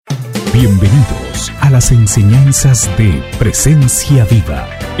Bienvenidos a las enseñanzas de Presencia Viva.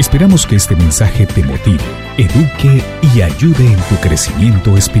 Esperamos que este mensaje te motive, eduque y ayude en tu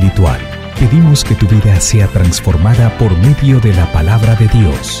crecimiento espiritual. Pedimos que tu vida sea transformada por medio de la palabra de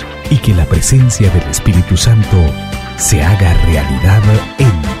Dios y que la presencia del Espíritu Santo se haga realidad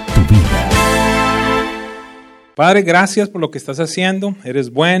en tu vida. Padre, gracias por lo que estás haciendo. Eres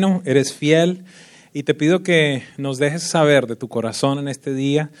bueno, eres fiel. Y te pido que nos dejes saber de tu corazón en este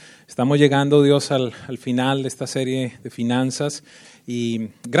día. Estamos llegando, Dios, al final de esta serie de finanzas. Y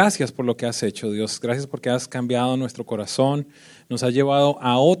gracias por lo que has hecho, Dios. Gracias porque has cambiado nuestro corazón. Nos has llevado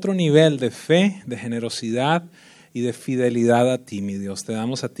a otro nivel de fe, de generosidad y de fidelidad a ti, mi Dios. Te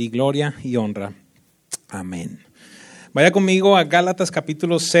damos a ti gloria y honra. Amén. Vaya conmigo a Gálatas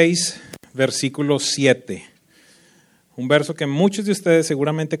capítulo 6, versículo 7. Un verso que muchos de ustedes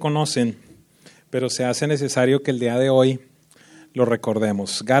seguramente conocen, pero se hace necesario que el día de hoy lo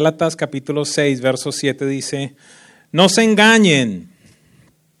recordemos. Gálatas capítulo 6, verso 7 dice, no se engañen.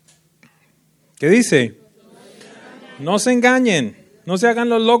 ¿Qué dice? No se engañen, no se hagan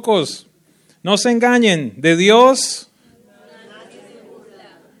los locos, no se engañen. De Dios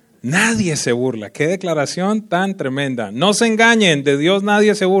nadie se burla. Qué declaración tan tremenda. No se engañen, de Dios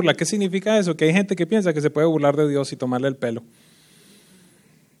nadie se burla. ¿Qué significa eso? Que hay gente que piensa que se puede burlar de Dios y tomarle el pelo.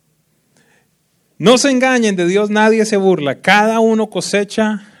 No se engañen, de Dios nadie se burla. Cada uno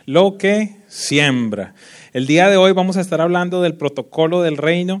cosecha lo que siembra. El día de hoy vamos a estar hablando del protocolo del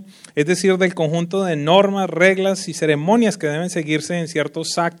reino, es decir, del conjunto de normas, reglas y ceremonias que deben seguirse en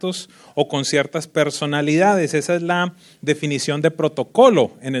ciertos actos o con ciertas personalidades. Esa es la definición de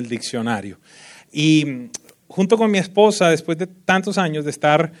protocolo en el diccionario. Y junto con mi esposa, después de tantos años de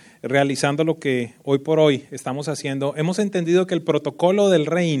estar realizando lo que hoy por hoy estamos haciendo, hemos entendido que el protocolo del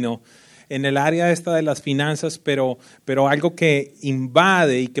reino en el área esta de las finanzas, pero algo que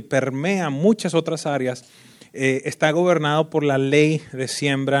invade y que permea muchas otras áreas, está gobernado por la ley de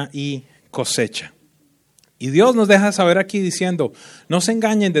siembra y cosecha. Y Dios nos deja saber aquí diciendo, no se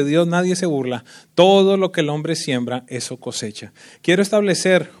engañen, de Dios nadie se burla, todo lo que el hombre siembra, eso cosecha. Quiero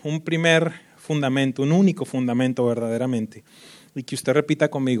establecer un primer fundamento, un único fundamento verdaderamente, y que usted repita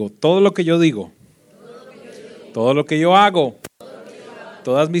conmigo, todo lo que yo digo, todo lo que yo hago,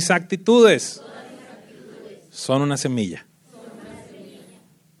 todas mis actitudes son una semilla.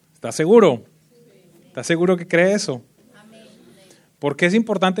 ¿Estás seguro? ¿Estás seguro que cree eso? ¿Por qué es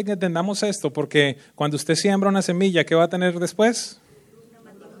importante que entendamos esto? Porque cuando usted siembra una semilla, ¿qué va a tener después?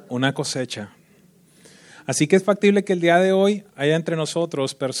 Una cosecha. Así que es factible que el día de hoy haya entre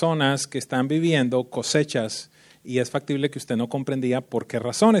nosotros personas que están viviendo cosechas y es factible que usted no comprendía por qué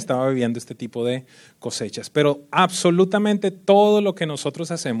razón estaba viviendo este tipo de cosechas. Pero absolutamente todo lo que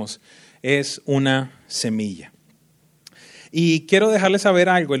nosotros hacemos es una semilla. Y quiero dejarles saber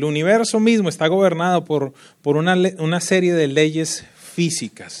algo. El universo mismo está gobernado por una serie de leyes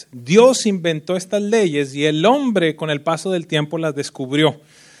físicas. Dios inventó estas leyes y el hombre con el paso del tiempo las descubrió.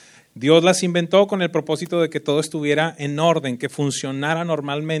 Dios las inventó con el propósito de que todo estuviera en orden, que funcionara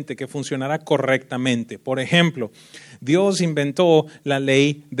normalmente, que funcionara correctamente. Por ejemplo, Dios inventó la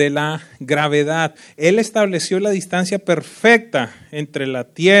ley de la gravedad. Él estableció la distancia perfecta entre la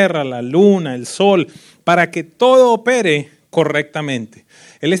Tierra, la Luna, el Sol, para que todo opere correctamente.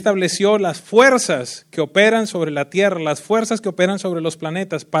 Él estableció las fuerzas que operan sobre la Tierra, las fuerzas que operan sobre los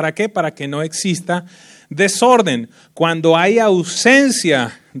planetas. ¿Para qué? Para que no exista desorden. Cuando hay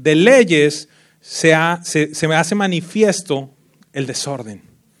ausencia de leyes, se hace manifiesto el desorden.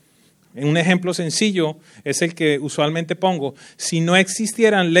 Un ejemplo sencillo es el que usualmente pongo. Si no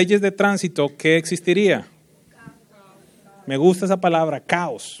existieran leyes de tránsito, ¿qué existiría? Me gusta esa palabra,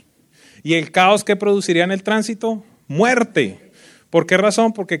 caos. ¿Y el caos qué produciría en el tránsito? Muerte. ¿Por qué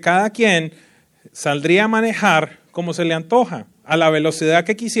razón? Porque cada quien saldría a manejar como se le antoja, a la velocidad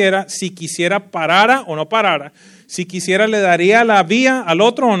que quisiera, si quisiera parara o no parara, si quisiera le daría la vía al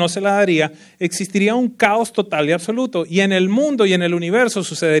otro o no se la daría, existiría un caos total y absoluto. Y en el mundo y en el universo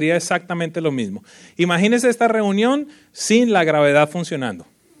sucedería exactamente lo mismo. Imagínense esta reunión sin la gravedad funcionando.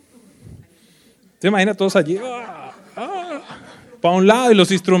 ¿Se imagina todos allí? Para un lado y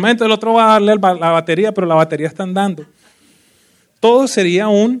los instrumentos, el otro va a darle la batería, pero la batería está andando. Todo sería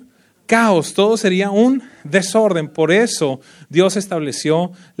un caos, todo sería un desorden. Por eso Dios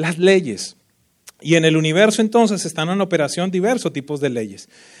estableció las leyes. Y en el universo entonces están en operación diversos tipos de leyes.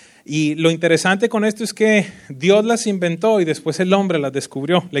 Y lo interesante con esto es que Dios las inventó y después el hombre las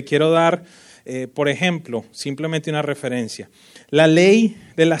descubrió. Le quiero dar, por ejemplo, simplemente una referencia. La ley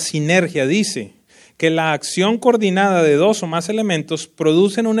de la sinergia dice que la acción coordinada de dos o más elementos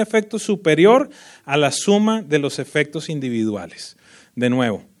producen un efecto superior a la suma de los efectos individuales. De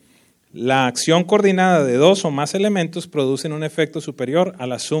nuevo, La acción coordinada de dos o más elementos produce un efecto superior a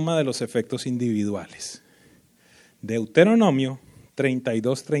la suma de los efectos individuales. Deuteronomio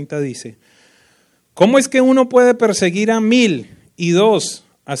 32:30 dice, ¿cómo es que uno puede perseguir a 1000 y dos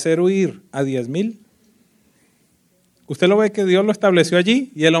hacer huir a 10,000? ¿Usted lo ve que Dios lo estableció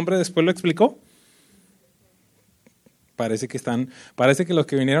allí y el hombre después lo explicó? Parece que los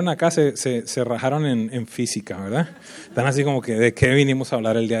que vinieron acá se rajaron en física, ¿verdad? Están así como que, ¿de qué vinimos a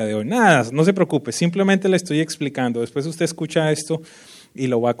hablar el día de hoy? Nada, no se preocupe, simplemente le estoy explicando. Después usted escucha esto y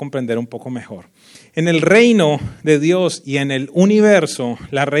lo va a comprender un poco mejor. En el reino de Dios y en el universo,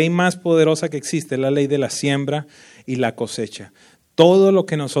 la ley más poderosa que existe es la ley de la siembra y la cosecha. Todo lo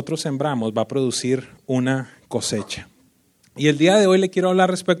que nosotros sembramos va a producir una cosecha. Y el día de hoy le quiero hablar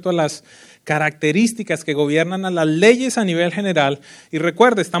respecto a las características que gobiernan a las leyes a nivel general. Y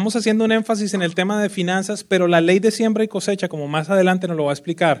recuerde, estamos haciendo un énfasis en el tema de finanzas, pero la ley de siembra y cosecha, como más adelante nos lo va a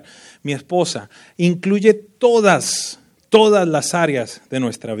explicar mi esposa, incluye todas las áreas de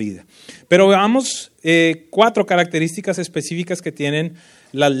nuestra vida. Pero veamos 4 características específicas que tienen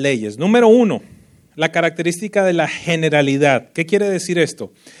las leyes. Número 1, la característica de la generalidad. ¿Qué quiere decir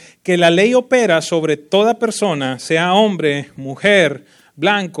esto? Que la ley opera sobre toda persona, sea hombre, mujer,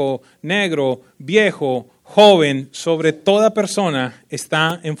 blanco, negro, viejo, joven, sobre toda persona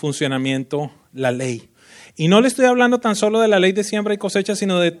está en funcionamiento la ley. Y no le estoy hablando tan solo de la ley de siembra y cosecha,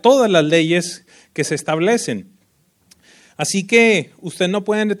 sino de todas las leyes que se establecen. Así que usted no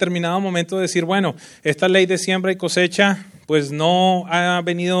puede en determinado momento decir, bueno, esta ley de siembra y cosecha pues no ha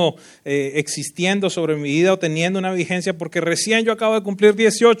venido existiendo sobre mi vida o teniendo una vigencia porque recién yo acabo de cumplir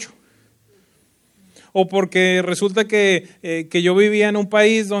 18. O porque resulta que yo vivía en un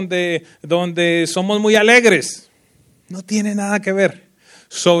país donde somos muy alegres. No tiene nada que ver.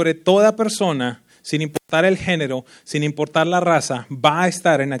 Sobre toda persona, sin importar el género, sin importar la raza, va a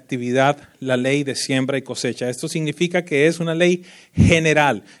estar en actividad la ley de siembra y cosecha. Esto significa que es una ley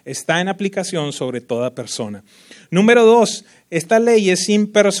general. Está en aplicación sobre toda persona. Número 2, esta ley es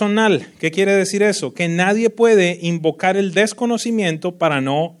impersonal. ¿Qué quiere decir eso? Que nadie puede invocar el desconocimiento para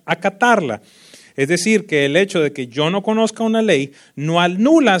no acatarla. Es decir, que el hecho de que yo no conozca una ley no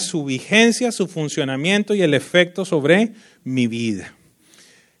anula su vigencia, su funcionamiento y el efecto sobre mi vida.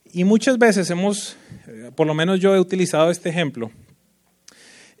 Y muchas veces por lo menos yo he utilizado este ejemplo.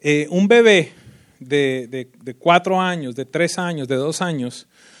 Un bebé de 4 años, de 3 años, de 2 años,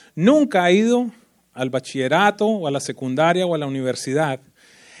 nunca ha ido al bachillerato o a la secundaria o a la universidad.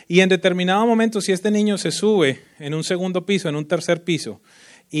 Y en determinado momento, si este niño se sube en un segundo piso, en un tercer piso,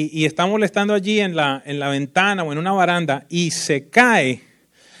 y está molestando allí en la ventana o en una baranda y se cae,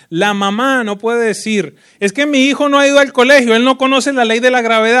 la mamá no puede decir, es que mi hijo no ha ido al colegio, él no conoce la ley de la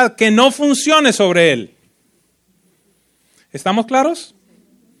gravedad, que no funcione sobre él. ¿Estamos claros?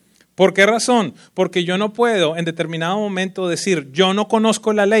 ¿Por qué razón? Porque yo no puedo en determinado momento decir, yo no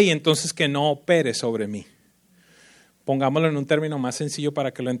conozco la ley, entonces que no opere sobre mí. Pongámoslo en un término más sencillo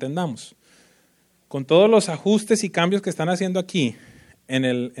para que lo entendamos. Con todos los ajustes y cambios que están haciendo aquí, en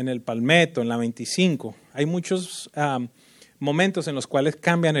el Palmetto, en la 25, hay muchos momentos en los cuales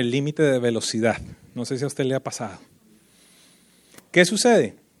cambian el límite de velocidad. No sé si a usted le ha pasado. ¿Qué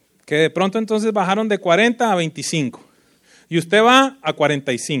sucede? Que de pronto entonces bajaron de 40 a 25. Y usted va a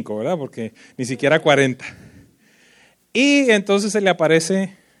 45, ¿verdad? Porque ni siquiera 40. Y entonces se le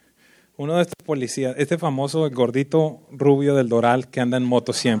aparece uno de estos policías, este famoso gordito rubio del Doral que anda en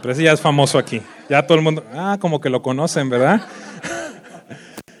moto siempre. Ese ya es famoso aquí. Ya todo el mundo, como que lo conocen, ¿verdad?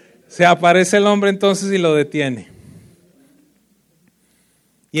 Se aparece el hombre entonces y lo detiene.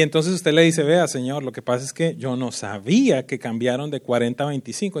 Y entonces usted le dice, vea señor, lo que pasa es que yo no sabía que cambiaron de 40 a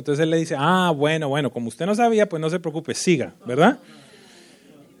 25. Entonces él le dice, bueno, como usted no sabía, pues no se preocupe, siga, ¿verdad?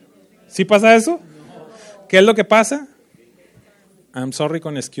 ¿Sí pasa eso? ¿Qué es lo que pasa? I'm sorry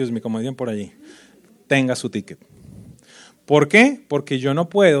con excuse me, como dicen por allí. Tenga su ticket. ¿Por qué? Porque yo no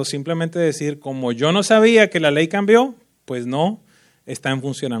puedo simplemente decir, como yo no sabía que la ley cambió, pues no está en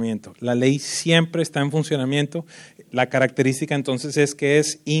funcionamiento. La ley siempre está en funcionamiento. La característica entonces es que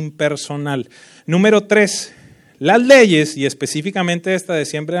es impersonal. Número 3, las leyes, y específicamente esta de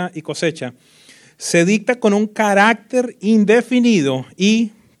siembra y cosecha, se dicta con un carácter indefinido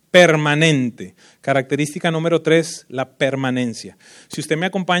y permanente. Característica número 3, la permanencia. Si usted me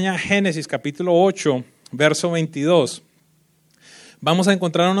acompaña a Génesis capítulo 8, verso 22, vamos a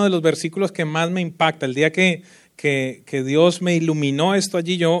encontrar uno de los versículos que más me impacta. El día que Dios me iluminó esto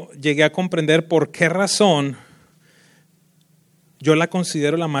allí, yo llegué a comprender por qué razón yo la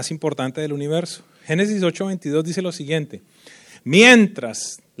considero la más importante del universo. Génesis 8:22 dice lo siguiente: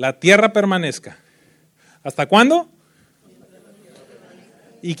 mientras la tierra permanezca. ¿Hasta cuándo?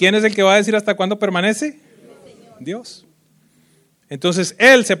 ¿Y quién es el que va a decir hasta cuándo permanece? Dios. Entonces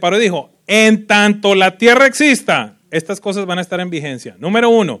Él se paró y dijo, en tanto la tierra exista, estas cosas van a estar en vigencia. Número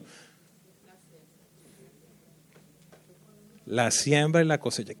 1, la siembra y la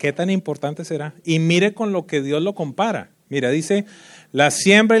cosecha. ¿Qué tan importante será? Y mire con lo que Dios lo compara. Mira, dice, la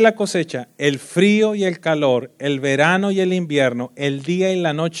siembra y la cosecha, el frío y el calor, el verano y el invierno, el día y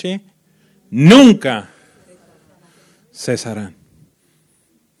la noche, nunca cesarán.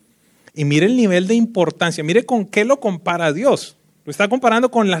 Y mire el nivel de importancia, mire con qué lo compara Dios. Lo está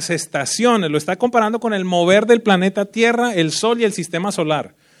comparando con las estaciones, lo está comparando con el mover del planeta Tierra, el Sol y el sistema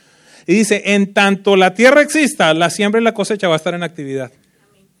solar. Y dice, en tanto la Tierra exista, la siembra y la cosecha va a estar en actividad.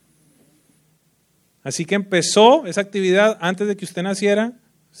 Así que empezó esa actividad antes de que usted naciera.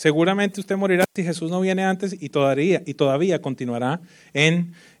 Seguramente usted morirá si Jesús no viene antes y todavía continuará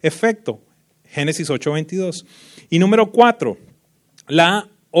en efecto. Génesis 8:22. Y número 4, la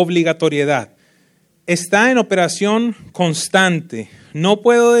obligatoriedad. Está en operación constante. No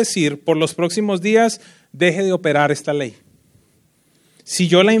puedo decir por los próximos días deje de operar esta ley. Si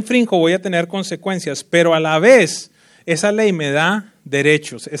yo la infrinjo voy a tener consecuencias, pero a la vez esa ley me da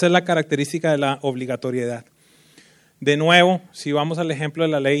derechos. Esa es la característica de la obligatoriedad. De nuevo, si vamos al ejemplo de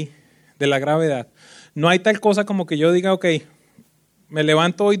la ley de la gravedad, no hay tal cosa como que yo diga, ok, me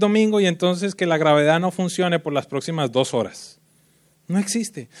levanto hoy domingo y entonces que la gravedad no funcione por las próximas 2 horas. No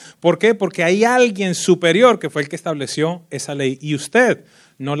existe. ¿Por qué? Porque hay alguien superior que fue el que estableció esa ley y usted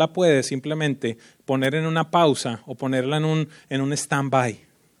no la puede simplemente poner en una pausa o ponerla en un stand-by.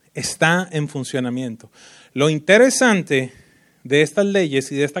 Está en funcionamiento. Lo interesante de estas leyes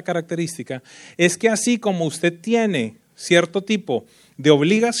y de esta característica es que así como usted tiene cierto tipo de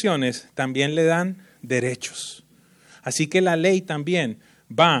obligaciones, también le dan derechos. Así que la ley también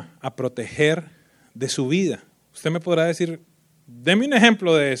va a proteger de su vida. Usted me podrá decir, deme un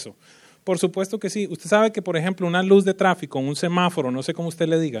ejemplo de eso. Por supuesto que sí. Usted sabe que, por ejemplo, una luz de tráfico, un semáforo, no sé cómo usted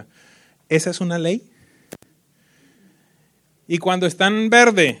le diga, esa es una ley. Y cuando está en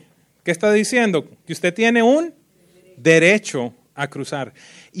verde, ¿qué está diciendo? Que usted tiene un derecho a cruzar.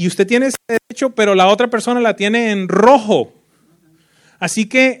 Y usted tiene ese derecho, pero la otra persona la tiene en rojo. Así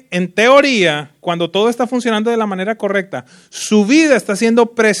que, en teoría, cuando todo está funcionando de la manera correcta, su vida está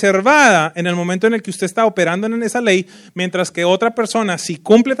siendo preservada en el momento en el que usted está operando en esa ley, mientras que otra persona, si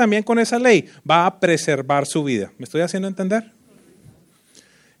cumple también con esa ley, va a preservar su vida. ¿Me estoy haciendo entender?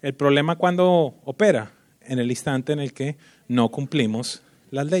 El problema cuando opera, en el instante en el que no cumplimos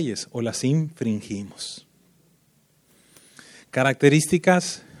las leyes o las infringimos.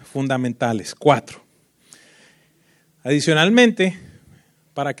 Características fundamentales, 4. Adicionalmente,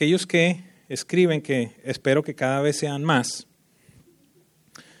 para aquellos que escriben, que espero que cada vez sean más,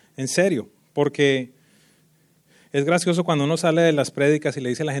 en serio, porque es gracioso cuando uno sale de las prédicas y le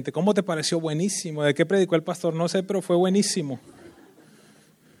dice a la gente, ¿cómo te pareció? Buenísimo. ¿De qué predicó el pastor? No sé, pero fue buenísimo.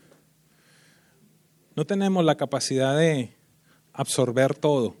 No tenemos la capacidad de absorber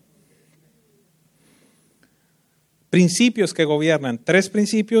todo. Principios que gobiernan. 3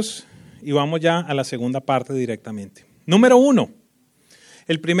 principios y vamos ya a la segunda parte directamente. Número 1.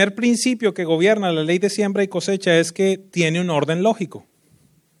 El primer principio que gobierna la ley de siembra y cosecha es que tiene un orden lógico.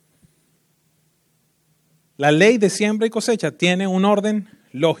 La ley de siembra y cosecha tiene un orden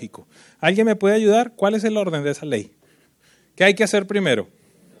lógico. ¿Alguien me puede ayudar? ¿Cuál es el orden de esa ley? ¿Qué hay que hacer primero?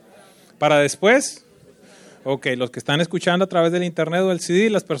 ¿Para después? Ok, los que están escuchando a través del internet o del CD,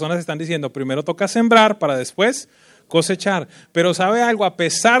 las personas están diciendo, primero toca sembrar para después cosechar. Pero ¿sabe algo? A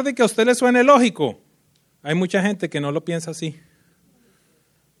pesar de que a usted le suene lógico, hay mucha gente que no lo piensa así.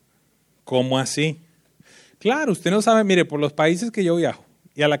 ¿Cómo así? Claro, usted no sabe, mire, por los países que yo viajo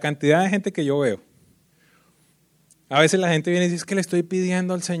y a la cantidad de gente que yo veo, a veces la gente viene y dice, es que le estoy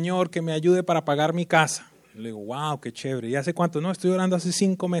pidiendo al Señor que me ayude para pagar mi casa. Le digo, wow, qué chévere. ¿Y hace cuánto? No, estoy orando hace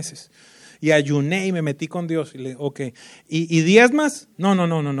 5 meses. Y ayuné y me metí con Dios. Y le digo, ok. ¿Y diezmas?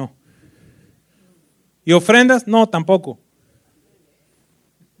 No. ¿Y ofrendas? No, tampoco.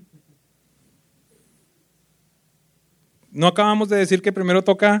 ¿No acabamos de decir que primero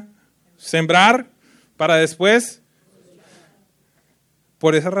toca sembrar para después?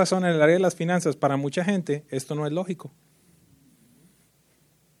 Por esa razón, en el área de las finanzas, para mucha gente, esto no es lógico.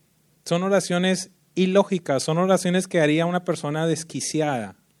 Son oraciones ilógicas, son oraciones que haría una persona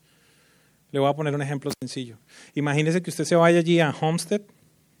desquiciada. Le voy a poner un ejemplo sencillo. Imagínese que usted se vaya allí a Homestead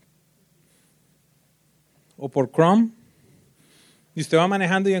o por Chrome y usted va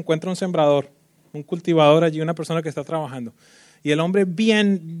manejando y encuentra un sembrador, un cultivador allí, una persona que está trabajando. Y el hombre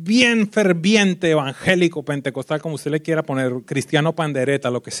bien ferviente, evangélico, pentecostal, como usted le quiera poner, cristiano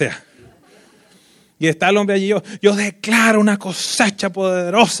pandereta, lo que sea. Y está el hombre allí, yo declaro una cosecha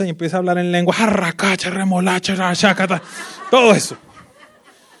poderosa y empieza a hablar en lengua, arracacha, remolacha, rachacata, todo eso.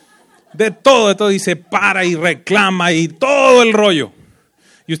 De todo dice, para y reclama y todo el rollo.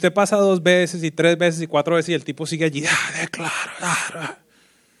 Y usted pasa 2 veces y 3 veces y 4 veces y el tipo sigue allí, declaro,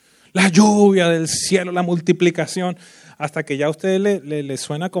 la lluvia del cielo, la multiplicación, hasta que ya a usted le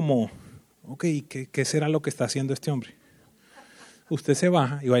suena como, ok, ¿qué será lo que está haciendo este hombre? Usted se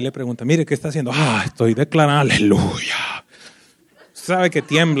baja y va y le pregunta, mire, ¿qué está haciendo? Estoy declarando, aleluya. Usted sabe que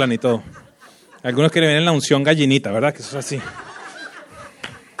tiemblan y todo. Algunos que le vienen la unción gallinita, ¿verdad? Que eso es así.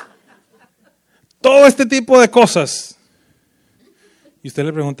 Todo este tipo de cosas. Y usted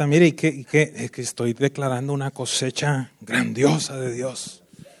le pregunta, mire, ¿y qué? Es que estoy declarando una cosecha grandiosa de Dios.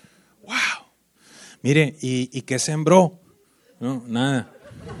 ¡Wow! Mire, ¿y qué sembró? No, nada.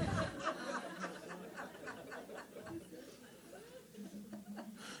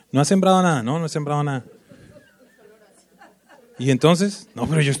 ¿No ha sembrado nada? No he sembrado nada. ¿Y entonces? No,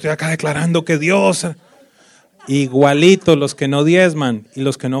 pero yo estoy acá declarando que Dios... Igualito los que no diezman y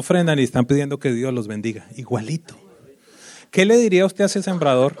los que no ofrendan y están pidiendo que Dios los bendiga. Igualito. ¿Qué le diría usted a ese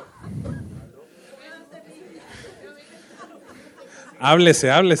sembrador?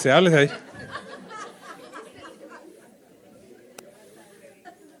 Háblese ahí.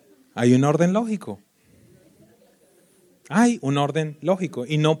 Hay un orden lógico. Hay un orden lógico.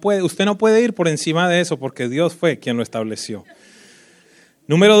 Y usted no puede ir por encima de eso porque Dios fue quien lo estableció.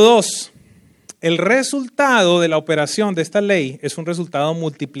 Número 2. El resultado de la operación de esta ley es un resultado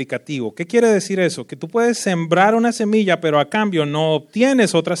multiplicativo. ¿Qué quiere decir eso? Que tú puedes sembrar una semilla, pero a cambio no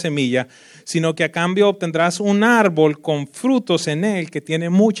obtienes otra semilla, sino que a cambio obtendrás un árbol con frutos en él que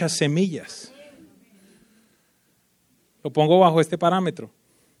tiene muchas semillas. Lo pongo bajo este parámetro.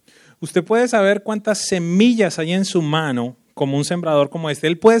 Usted puede saber cuántas semillas hay en su mano, como un sembrador como este.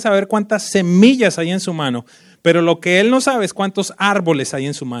 Él puede saber cuántas semillas hay en su mano, pero lo que él no sabe es cuántos árboles hay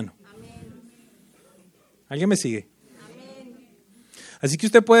en su mano. ¿Alguien me sigue? Amén. Así que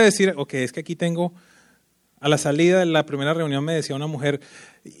usted puede decir, ok, es que aquí tengo, a la salida de la primera reunión me decía una mujer,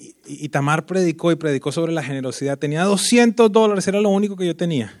 y Tamar predicó sobre la generosidad. Tenía $200, era lo único que yo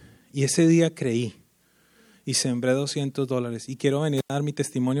tenía. Y ese día creí y sembré $200. Y quiero venir a dar mi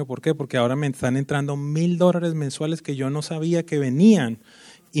testimonio. ¿Por qué? Porque ahora me están entrando $1,000 mensuales que yo no sabía que venían.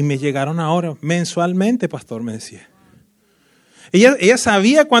 Y me llegaron ahora mensualmente, pastor, me decía. Ella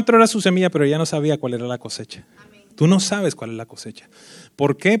sabía cuánto era su semilla, pero ella no sabía cuál era la cosecha. Amén. Tú no sabes cuál es la cosecha.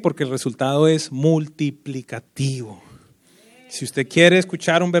 ¿Por qué? Porque el resultado es multiplicativo. Si usted quiere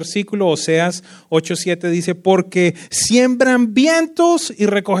escuchar un versículo, Oseas 8:7 dice, porque siembran vientos y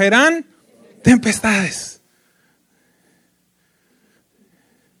recogerán tempestades.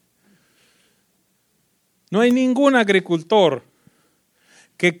 No hay ningún agricultor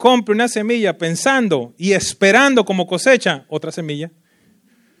que compre una semilla pensando y esperando como cosecha otra semilla.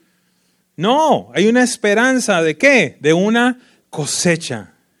 No, hay una esperanza ¿de qué? De una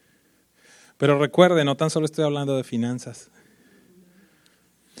cosecha. Pero recuerde, no tan solo estoy hablando de finanzas.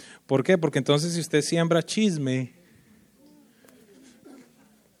 ¿Por qué? Porque entonces si usted siembra chisme,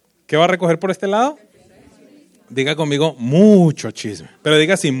 ¿qué va a recoger por este lado? Diga conmigo, mucho chisme. Pero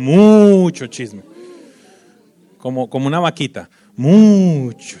diga así, mucho chisme. Como una vaquita.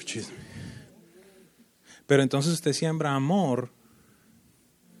 Mucho chisme. Pero entonces usted siembra amor.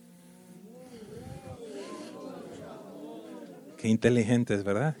 Qué inteligentes,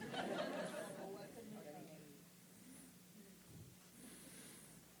 ¿verdad?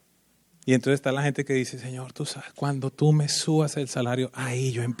 Y entonces está la gente que dice, Señor, tú sabes, cuando tú me subas el salario,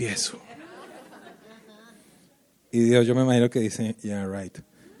 ahí yo empiezo. Y Dios, yo me imagino que dice, yeah, right.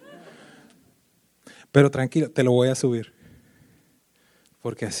 Pero tranquilo, te lo voy a subir.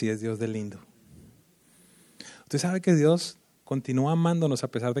 Porque así es Dios de lindo. ¿Usted sabe que Dios continúa amándonos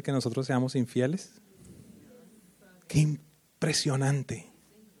a pesar de que nosotros seamos infieles? ¡Qué impresionante!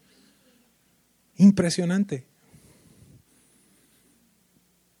 Impresionante.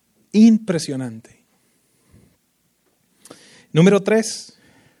 Impresionante. Número 3.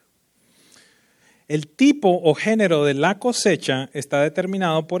 El tipo o género de la cosecha está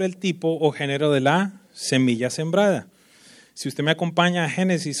determinado por el tipo o género de la semilla sembrada. Si usted me acompaña a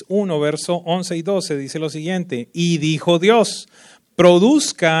Génesis 1, verso 11 y 12, dice lo siguiente. Y dijo Dios,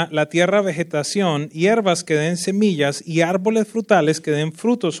 produzca la tierra vegetación, hierbas que den semillas y árboles frutales que den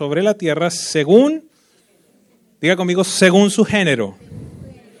frutos sobre la tierra según, diga conmigo, según su género,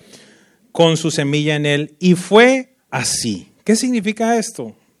 con su semilla en él. Y fue así. ¿Qué significa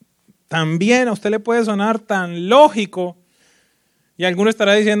esto? También a usted le puede sonar tan lógico. Y alguno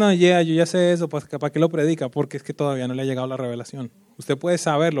estará diciendo, yo ya sé eso, pues ¿para qué lo predica? Porque es que todavía no le ha llegado la revelación. Usted puede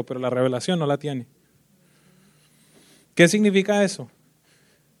saberlo, pero la revelación no la tiene. ¿Qué significa eso?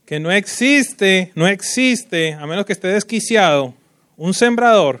 Que no existe, a menos que esté desquiciado, un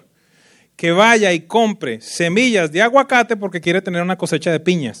sembrador que vaya y compre semillas de aguacate porque quiere tener una cosecha de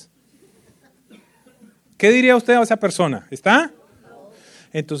piñas. ¿Qué diría usted a esa persona? ¿Está?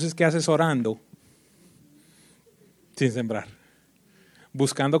 Entonces, ¿qué haces orando sin sembrar?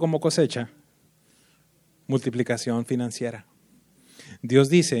 Buscando como cosecha multiplicación financiera. Dios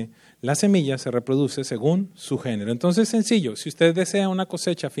dice, la semilla se reproduce según su género. Entonces, sencillo, si usted desea una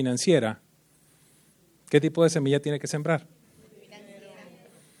cosecha financiera, ¿qué tipo de semilla tiene que sembrar?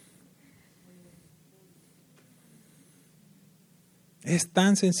 Es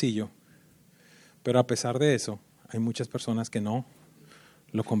tan sencillo, pero a pesar de eso, hay muchas personas que no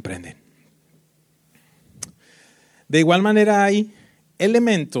lo comprenden. De igual manera, hay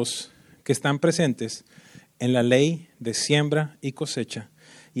elementos que están presentes en la ley de siembra y cosecha,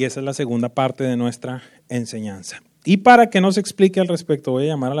 y esa es la segunda parte de nuestra enseñanza. Y para que nos explique al respecto, voy a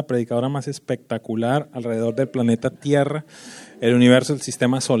llamar a la predicadora más espectacular alrededor del planeta Tierra, el universo, el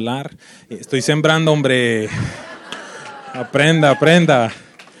sistema solar. Estoy sembrando, hombre. Aprenda.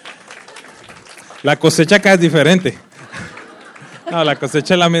 La cosecha acá es diferente. No, la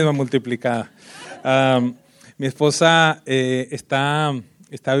cosecha es la misma multiplicada. Mi esposa está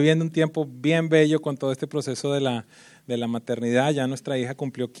viviendo un tiempo bien bello con todo este proceso de la maternidad. Ya nuestra hija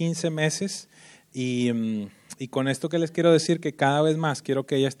cumplió 15 meses y con esto que les quiero decir, que cada vez más quiero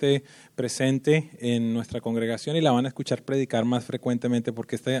que ella esté presente en nuestra congregación y la van a escuchar predicar más frecuentemente,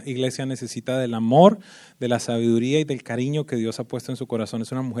 porque esta iglesia necesita del amor, de la sabiduría y del cariño que Dios ha puesto en su corazón.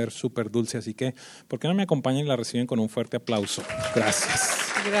 Es una mujer súper dulce, así que ¿por qué no me acompañan y la reciben con un fuerte aplauso? Gracias.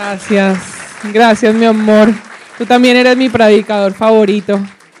 Gracias mi amor. Tú también eres mi predicador favorito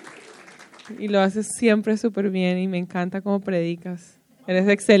y lo haces siempre súper bien y me encanta cómo predicas. Eres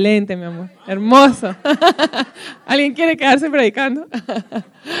excelente, mi amor. Hermoso. ¿Alguien quiere quedarse predicando?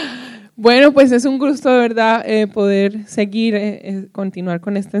 Bueno, pues es un gusto de verdad poder seguir, continuar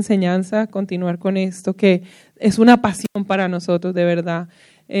con esta enseñanza, continuar con esto que es una pasión para nosotros, de verdad.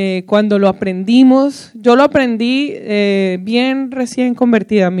 Cuando lo aprendimos, yo lo aprendí bien recién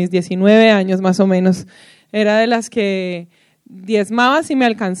convertida, a mis 19 años más o menos. Era de las que diezmaba si me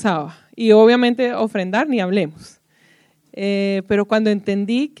alcanzaba y obviamente ofrendar ni hablemos. Pero cuando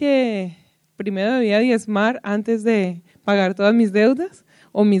entendí que primero debía diezmar antes de pagar todas mis deudas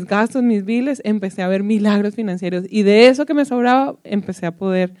o mis gastos, mis biles, empecé a ver milagros financieros y de eso que me sobraba empecé a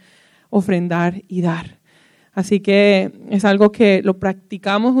poder ofrendar y dar. Así que es algo que lo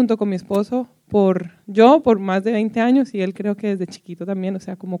practicamos junto con mi esposo por más de 20 años y él creo que desde chiquito también, o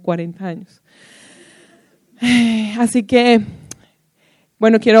sea, como 40 años. Así que,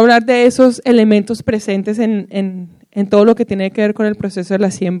 bueno, quiero hablar de esos elementos presentes en todo lo que tiene que ver con el proceso de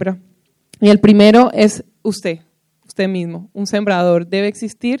la siembra. Y el primero es usted mismo, un sembrador. Debe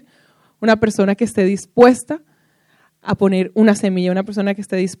existir una persona que esté dispuesta a poner una semilla, una persona que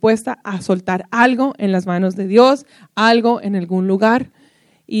esté dispuesta a soltar algo en las manos de Dios, algo en algún lugar.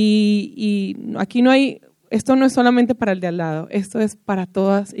 Y aquí no hay, esto no es solamente para el de al lado, esto es para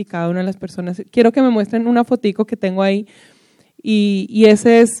todas y cada una de las personas. Quiero que me muestren una fotico que tengo ahí. Y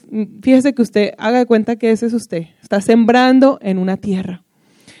ese es, fíjese que usted haga de cuenta que ese es usted, está sembrando en una tierra.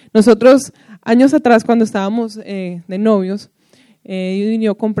 Nosotros, años atrás, cuando estábamos de novios,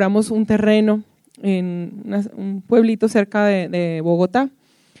 yo compramos un terreno en un pueblito cerca de Bogotá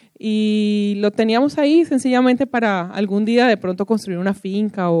y lo teníamos ahí sencillamente para algún día de pronto construir una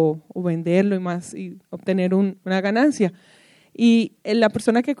finca o venderlo y obtener una ganancia. Y la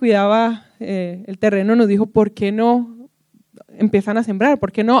persona que cuidaba el terreno nos dijo, ¿por qué no empiezan a sembrar?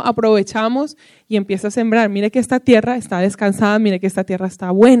 ¿Por qué no aprovechamos y empieza a sembrar? Mire que esta tierra está descansada, mire que esta tierra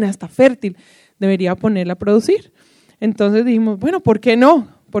está buena, está fértil, debería ponerla a producir. Entonces dijimos, bueno, ¿por qué no?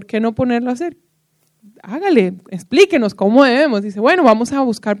 ¿Por qué no ponerlo a hacer? Hágale, explíquenos cómo debemos. Dice, bueno, vamos a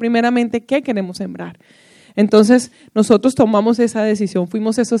buscar primeramente qué queremos sembrar. Entonces nosotros tomamos esa decisión,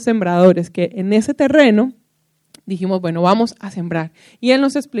 fuimos esos sembradores que en ese terreno dijimos, bueno, vamos a sembrar. Y él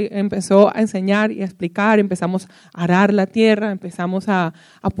nos empezó a enseñar y a explicar, empezamos a arar la tierra, empezamos a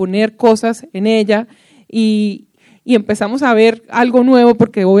poner cosas en ella y empezamos a ver algo nuevo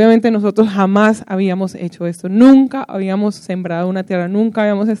porque obviamente nosotros jamás habíamos hecho esto, nunca habíamos sembrado una tierra, nunca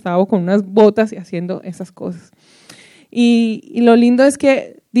habíamos estado con unas botas y haciendo esas cosas. Y lo lindo es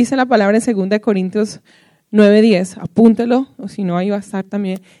que dice la palabra en 2 Corintios 9:10, apúntelo, o si no ahí va a estar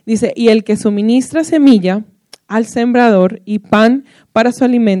también, dice, y el que suministra semilla al sembrador y pan para su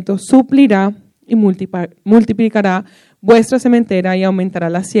alimento, suplirá y multiplicará vuestra sementera y aumentará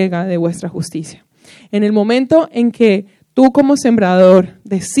la siega de vuestra justicia. En el momento en que tú como sembrador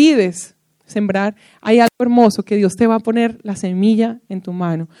decides sembrar, hay algo hermoso que Dios te va a poner la semilla en tu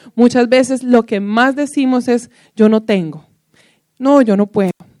mano. Muchas veces lo que más decimos es, yo no tengo, no, yo no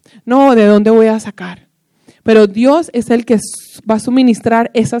puedo, no, ¿de dónde voy a sacar? Pero Dios es el que va a suministrar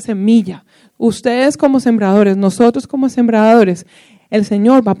esa semilla. Ustedes como sembradores, nosotros como sembradores, el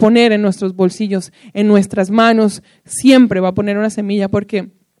Señor va a poner en nuestros bolsillos, en nuestras manos, siempre va a poner una semilla, porque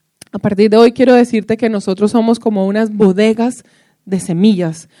a partir de hoy quiero decirte que nosotros somos como unas bodegas de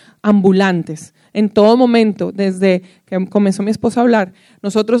semillas ambulantes. En todo momento, desde que comenzó mi esposo a hablar,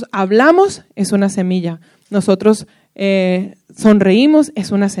 nosotros hablamos, es una semilla. Nosotros sonreímos,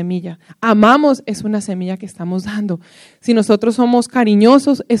 es una semilla. Amamos, es una semilla que estamos dando. Si nosotros somos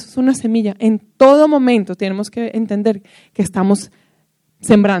cariñosos, eso es una semilla. En todo momento tenemos que entender que estamos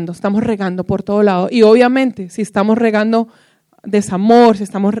sembrando, estamos regando por todo lado. Y obviamente, si estamos regando desamor, si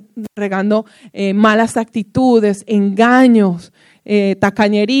estamos regando malas actitudes, engaños,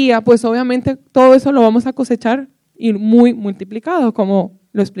 tacañería, pues obviamente todo eso lo vamos a cosechar y muy multiplicado, como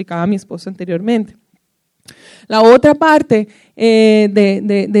lo explicaba mi esposo anteriormente. La otra parte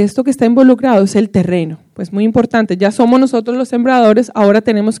de esto que está involucrado es el terreno. Pues muy importante, ya somos nosotros los sembradores, ahora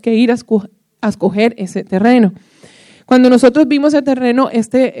tenemos que ir a escoger ese terreno. Cuando nosotros vimos el terreno,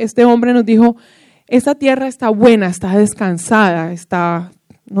 este hombre nos dijo, esta tierra está buena, está descansada,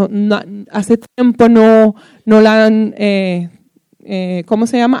 hace tiempo no la han,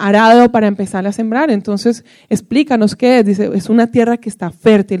 arado para empezar a sembrar. Entonces, explícanos qué es. Dice, es una tierra que está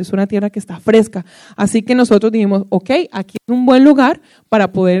fértil, es una tierra que está fresca. Así que nosotros dijimos, ok, aquí es un buen lugar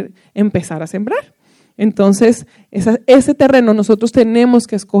para poder empezar a sembrar. Entonces, ese terreno nosotros tenemos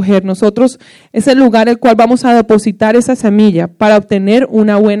que escoger. Nosotros es el lugar el cual vamos a depositar esa semilla para obtener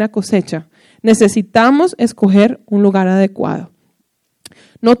una buena cosecha. Necesitamos escoger un lugar adecuado.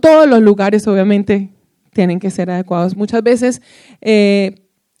 No todos los lugares, obviamente, tienen que ser adecuados. Muchas veces,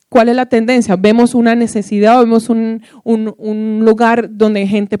 ¿cuál es la tendencia? Vemos una necesidad, vemos un lugar donde hay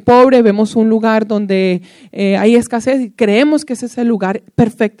gente pobre, vemos un lugar donde hay escasez y creemos que ese es el lugar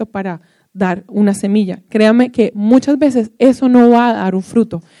perfecto para dar una semilla. Créame que muchas veces eso no va a dar un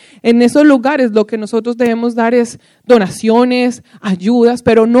fruto. En esos lugares lo que nosotros debemos dar es donaciones, ayudas,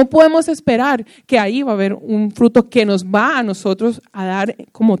 pero no podemos esperar que ahí va a haber un fruto que nos va a nosotros a dar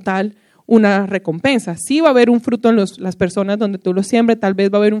como tal una recompensa. Sí va a haber un fruto en las personas donde tú lo siembres, tal vez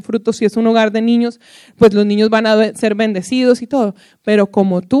va a haber un fruto si es un hogar de niños, pues los niños van a ser bendecidos y todo, pero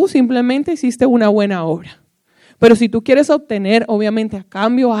como tú simplemente hiciste una buena obra. Pero si tú quieres obtener, obviamente, a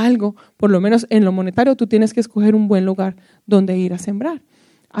cambio algo, por lo menos en lo monetario, tú tienes que escoger un buen lugar donde ir a sembrar.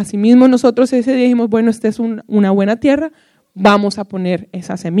 Asimismo, nosotros ese día dijimos, bueno, esta es una buena tierra, vamos a poner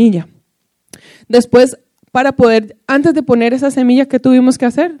esa semilla. Después, antes de poner esa semilla, ¿qué tuvimos que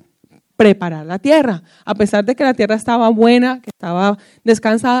hacer? Preparar la tierra. A pesar de que la tierra estaba buena, que estaba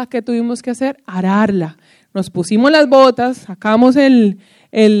descansada, ¿qué tuvimos que hacer? Ararla. Nos pusimos las botas, sacamos el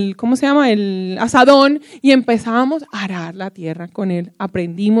asadón y empezamos a arar la tierra con él.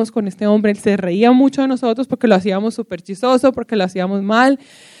 Aprendimos con este hombre, él se reía mucho de nosotros porque lo hacíamos súper chistoso, porque lo hacíamos mal.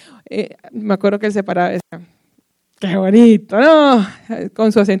 Me acuerdo que él se paraba y decía, qué bonito, ¿no?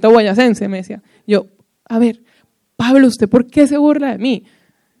 Con su acento boyacense me decía. Yo, a ver, Pablo, ¿usted por qué se burla de mí?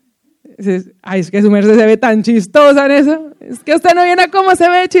 Ay, es que su merced se ve tan chistosa en eso. Es que usted no viene a cómo se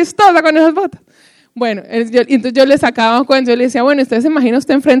ve chistosa con esas botas. Bueno, entonces yo le sacaba un cuento, yo le decía, bueno, ¿usted se imagina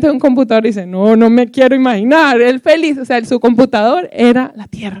usted enfrente de un computador? Y dice, no me quiero imaginar. Él feliz, o sea, su computador era la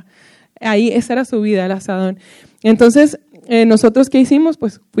tierra. Ahí esa era su vida, el asadón. Entonces, nosotros, ¿qué hicimos?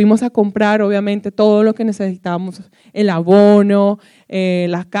 Pues fuimos a comprar, obviamente, todo lo que necesitábamos, el abono,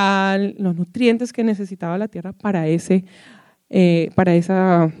 la cal, los nutrientes que necesitaba la tierra para esa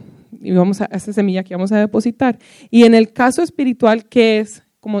semilla que íbamos a depositar. Y en el caso espiritual, ¿qué es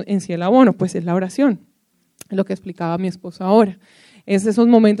como en sí el abono? Pues es la oración, lo que explicaba mi esposo ahora. Es esos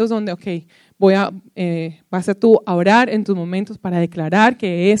momentos donde, vas a tú a orar en tus momentos para declarar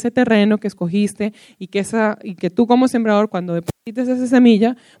que ese terreno que escogiste y que tú como sembrador, cuando deposites esa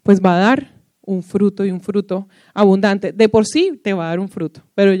semilla, pues va a dar un fruto, y un fruto abundante. De por sí te va a dar un fruto,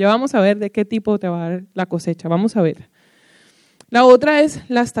 pero ya vamos a ver de qué tipo te va a dar la cosecha. Vamos a ver. La otra es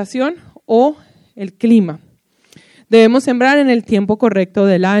la estación o el clima. Debemos sembrar en el tiempo correcto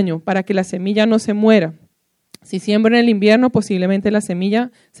del año para que la semilla no se muera. Si siembro en el invierno, posiblemente la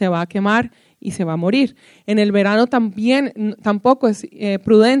semilla se va a quemar y se va a morir. En el verano tampoco es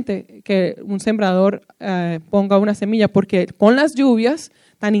prudente que un sembrador ponga una semilla, porque con las lluvias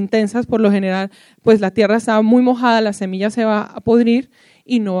tan intensas, por lo general, pues la tierra está muy mojada, la semilla se va a podrir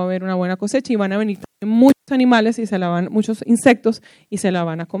y no va a haber una buena cosecha y van a venir muchos animales y muchos insectos y se la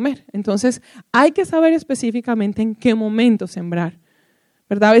van a comer. Entonces hay que saber específicamente en qué momento sembrar.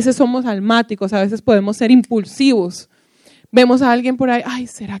 ¿verdad? A veces somos almáticos, a veces podemos ser impulsivos. Vemos a alguien por ahí, ay,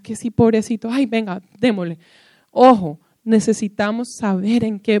 ¿será que sí, pobrecito? Ay, venga, démosle. Ojo, necesitamos saber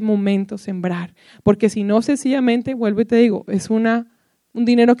en qué momento sembrar, porque si no, sencillamente, vuelvo y te digo, es un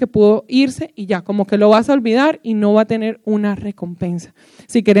dinero que pudo irse y ya, como que lo vas a olvidar y no va a tener una recompensa.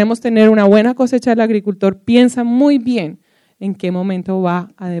 Si queremos tener una buena cosecha, el agricultor piensa muy bien en qué momento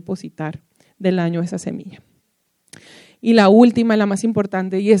va a depositar del año esa semilla. Y la última, la más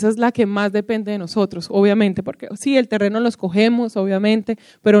importante, y esa es la que más depende de nosotros, obviamente, porque sí, el terreno lo escogemos, obviamente,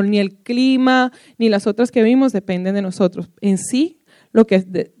 pero ni el clima, ni las otras que vimos dependen de nosotros. En sí, lo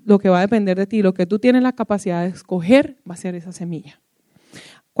que va a depender de ti, lo que tú tienes la capacidad de escoger, va a ser esa semilla.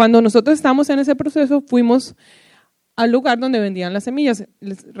 Cuando nosotros estamos en ese proceso, fuimos al lugar donde vendían las semillas.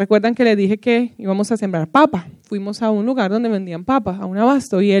 Recuerdan que les dije que íbamos a sembrar papa. Fuimos a un lugar donde vendían papa, a un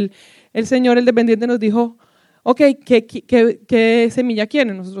abasto, y el señor, el dependiente, nos dijo, ok, ¿qué semilla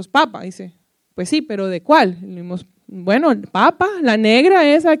quieren? Nosotros, papa. Dice, pues sí, pero ¿de cuál? Y dijimos, bueno, papa, la negra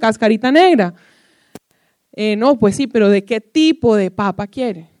esa, de cascarita negra. No, pues sí, pero ¿de qué tipo de papa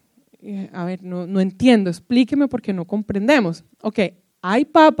quiere? A ver, no entiendo, explíqueme porque no comprendemos. Ok, hay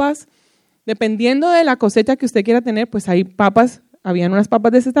papas, dependiendo de la cosecha que usted quiera tener, pues hay papas, habían unas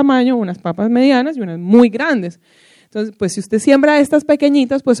papas de ese tamaño, unas papas medianas y unas muy grandes. Entonces, pues si usted siembra estas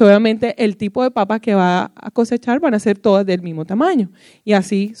pequeñitas, pues obviamente el tipo de papa que va a cosechar van a ser todas del mismo tamaño y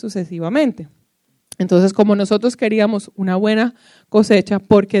así sucesivamente. Entonces, como nosotros queríamos una buena cosecha,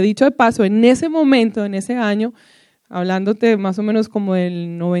 porque dicho de paso, en ese momento, en ese año, hablándote más o menos como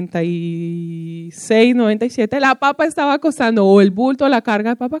del 96, 97, la papa estaba costando, o el bulto, la carga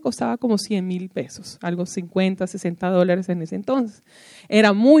de papa costaba como 100,000 pesos, algo 50, 60 dólares en ese entonces.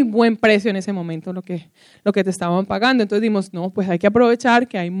 Era muy buen precio en ese momento lo que te estaban pagando. Entonces dijimos, no, pues hay que aprovechar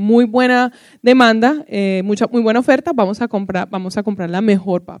que hay muy buena demanda, muy buena oferta, vamos a comprar la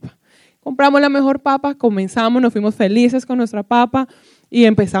mejor papa. Compramos la mejor papa, comenzamos, nos fuimos felices con nuestra papa y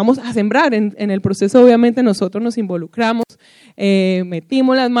empezamos a sembrar. En el proceso obviamente nosotros nos involucramos,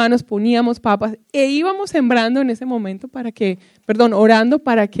 metimos las manos, poníamos papas e íbamos sembrando en ese momento orando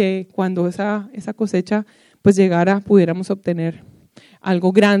para que cuando esa cosecha pues llegara pudiéramos obtener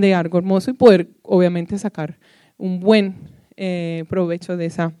algo grande, algo hermoso y poder obviamente sacar un buen provecho de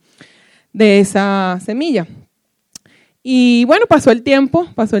esa semilla. Y bueno, pasó el tiempo,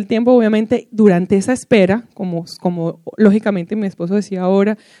 obviamente durante esa espera, como lógicamente mi esposo decía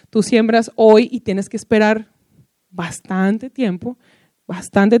ahora, tú siembras hoy y tienes que esperar bastante tiempo,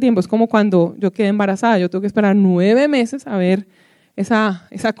 es como cuando yo quedé embarazada, yo tuve que esperar 9 meses a ver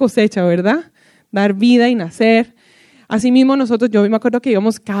esa cosecha, ¿verdad? Dar vida y nacer. Asimismo yo me acuerdo que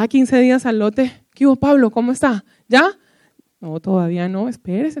íbamos cada 15 días al lote, ¿qué hubo, Pablo? ¿Cómo está? ¿Ya? No, todavía no,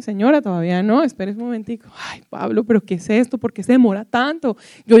 espérese señora, todavía no, espérese un momentico. Ay, Pablo, ¿pero qué es esto? ¿Por qué se demora tanto?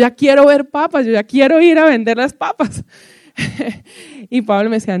 Yo ya quiero ver papas, yo ya quiero ir a vender las papas. Y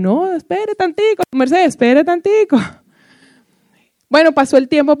Pablo me decía, no, espere tantico, Mercedes, espere tantico. Bueno, pasó el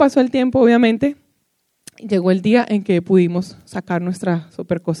tiempo, obviamente. Llegó el día en que pudimos sacar nuestra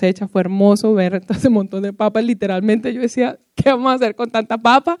super cosecha, fue hermoso ver ese montón de papas, literalmente yo decía, ¿qué vamos a hacer con tanta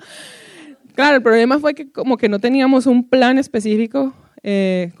papa? Claro, el problema fue que como que no teníamos un plan específico,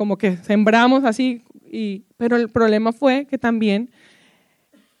 como que sembramos así, pero el problema fue que también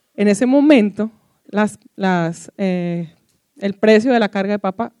en ese momento el precio de la carga de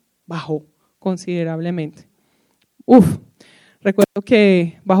papa bajó considerablemente. Recuerdo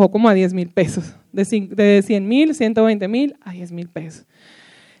que bajó como a 10,000 pesos, de 100,000, 120,000 a 10,000 pesos.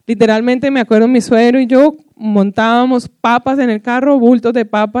 Literalmente me acuerdo mi suegro y yo montábamos papas en el carro, bultos de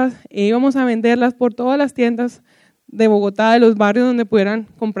papas, e íbamos a venderlas por todas las tiendas de Bogotá, de los barrios donde pudieran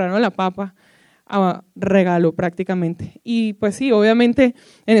comprarnos la papa a regalo prácticamente. Y pues sí, obviamente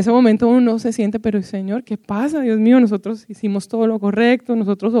en ese momento uno se siente, pero Señor, ¿qué pasa? Dios mío, nosotros hicimos todo lo correcto,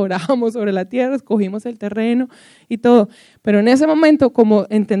 nosotros oramos sobre la tierra, escogimos el terreno y todo. Pero en ese momento, como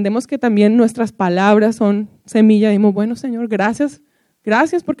entendemos que también nuestras palabras son semilla, dijimos, bueno Señor, gracias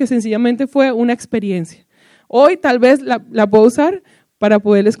porque sencillamente fue una experiencia. Hoy tal vez la puedo usar para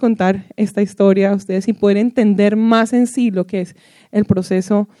poderles contar esta historia a ustedes y poder entender más en sí lo que es el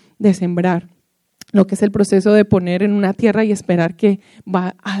proceso de sembrar, lo que es el proceso de poner en una tierra y esperar que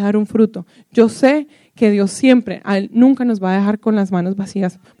va a dar un fruto. Yo sé que Dios nunca nos va a dejar con las manos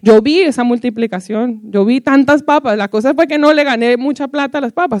vacías. Yo vi esa multiplicación, yo vi tantas papas, la cosa fue que no le gané mucha plata a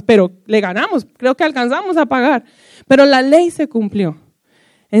las papas, pero le ganamos, creo que alcanzamos a pagar, pero la ley se cumplió.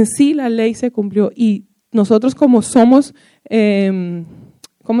 En sí la ley se cumplió y nosotros como somos,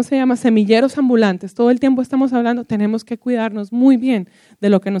 semilleros ambulantes, todo el tiempo estamos hablando, tenemos que cuidarnos muy bien de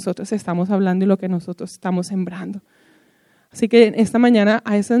lo que nosotros estamos hablando y lo que nosotros estamos sembrando. Así que esta mañana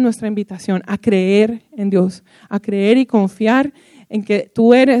esa es nuestra invitación, a creer en Dios, a creer y confiar en que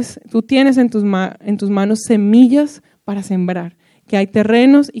tú tienes en tus manos semillas para sembrar, que hay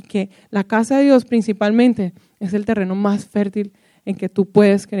terrenos y que la casa de Dios principalmente es el terreno más fértil en que tú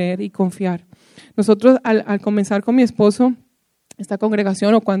puedes creer y confiar. Nosotros al comenzar con mi esposo esta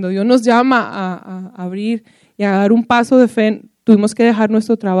congregación, o cuando Dios nos llama a abrir y a dar un paso de fe, tuvimos que dejar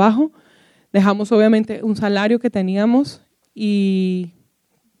nuestro trabajo, dejamos obviamente un salario que teníamos y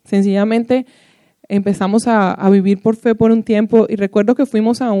sencillamente empezamos a vivir por fe por un tiempo. Y recuerdo que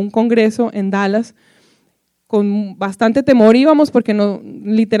fuimos a un congreso en Dallas, con bastante temor íbamos porque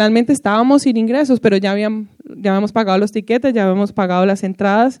literalmente estábamos sin ingresos, pero ya habíamos pagado los tiquetes, ya habíamos pagado las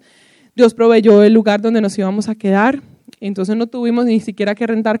entradas, Dios proveyó el lugar donde nos íbamos a quedar, entonces no tuvimos ni siquiera que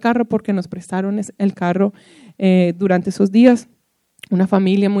rentar carro porque nos prestaron el carro durante esos días, una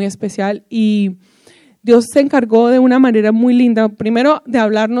familia muy especial, y Dios se encargó de una manera muy linda, primero de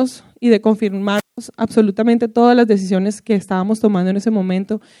hablarnos y de confirmarnos absolutamente todas las decisiones que estábamos tomando en ese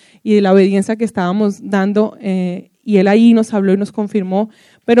momento y de la obediencia que estábamos dando, y Él ahí nos habló y nos confirmó,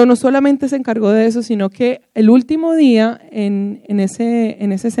 pero no solamente se encargó de eso, sino que el último día en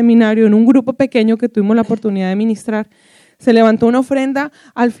ese seminario, en un grupo pequeño que tuvimos la oportunidad de ministrar, se levantó una ofrenda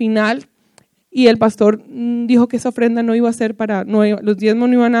al final. Y el pastor dijo que esa ofrenda no iba a ser los diezmos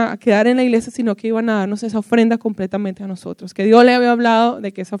no iban a quedar en la iglesia, sino que iban a darnos esa ofrenda completamente a nosotros, que Dios le había hablado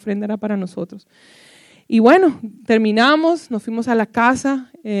de que esa ofrenda era para nosotros. Y bueno, terminamos, nos fuimos a la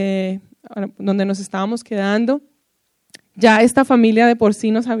casa donde nos estábamos quedando. Ya esta familia de por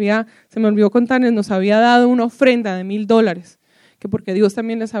sí se me olvidó contarles, nos había dado una ofrenda de $1,000, que porque Dios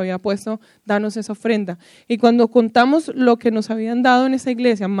también les había puesto darnos esa ofrenda. Y cuando contamos lo que nos habían dado en esa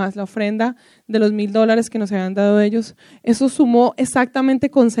iglesia, más la ofrenda de los $1,000 que nos habían dado ellos, eso sumó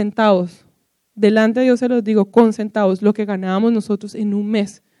exactamente con centavos. Delante de Dios se los digo, con centavos, lo que ganábamos nosotros en un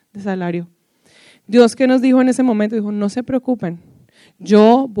mes de salario. Dios, ¿qué nos dijo en ese momento? Dijo, no se preocupen,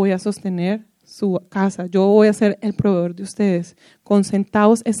 yo voy a sostener su casa, yo voy a ser el proveedor de ustedes, con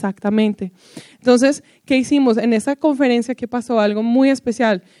centavos exactamente. Entonces, ¿qué hicimos? En esa conferencia que pasó algo muy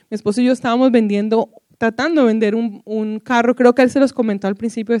especial. Mi esposo y yo estábamos tratando de vender un carro, creo que él se los comentó al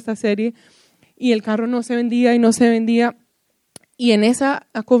principio de esta serie, y el carro no se vendía y no se vendía. Y en esa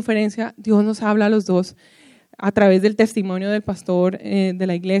conferencia Dios nos habla a los dos a través del testimonio del pastor de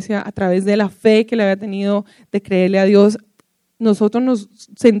la iglesia, a través de la fe que le había tenido de creerle a Dios. Nosotros nos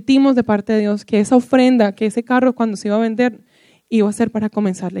sentimos de parte de Dios que esa ofrenda, que ese carro cuando se iba a vender, iba a ser para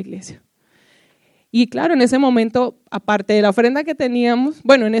comenzar la iglesia. Y claro, en ese momento, aparte de la ofrenda que teníamos,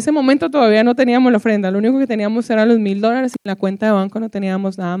 bueno, en ese momento todavía no teníamos la ofrenda, lo único que teníamos eran los $1,000 y en la cuenta de banco no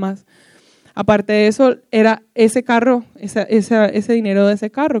teníamos nada más. Aparte de eso, era ese carro, ese dinero de ese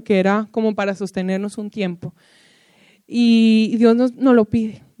carro, que era como para sostenernos un tiempo. Y Dios nos lo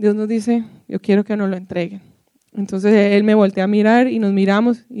pide, Dios nos dice, yo quiero que nos lo entreguen. Entonces él me voltea a mirar y nos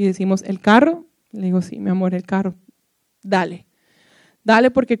miramos y decimos, ¿el carro? Le digo, sí, mi amor, el carro. Dale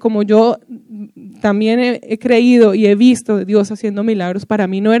porque como yo también he creído y he visto a Dios haciendo milagros, para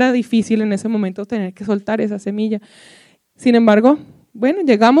mí no era difícil en ese momento tener que soltar esa semilla. Sin embargo, bueno,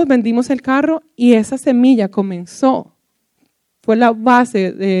 llegamos, vendimos el carro y esa semilla comenzó. Fue la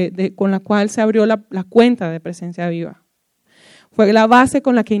base con la cual se abrió la cuenta de Presencia Viva. Fue la base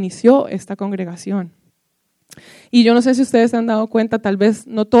con la que inició esta congregación. Y yo no sé si ustedes se han dado cuenta, tal vez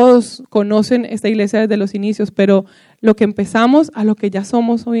no todos conocen esta iglesia desde los inicios, pero lo que empezamos a lo que ya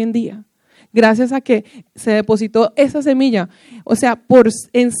somos hoy en día, gracias a que se depositó esa semilla. O sea,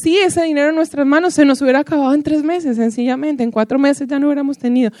 en sí ese dinero en nuestras manos se nos hubiera acabado en 3 meses, sencillamente, en 4 meses ya no hubiéramos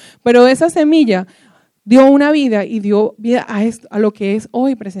tenido. Pero esa semilla dio una vida y dio vida a lo que es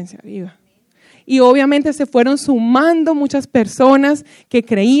hoy Presencia Viva. Y obviamente se fueron sumando muchas personas que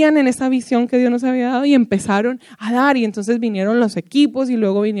creían en esa visión que Dios nos había dado y empezaron a dar. Y entonces vinieron los equipos y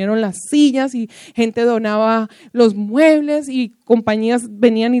luego vinieron las sillas y gente donaba los muebles y compañías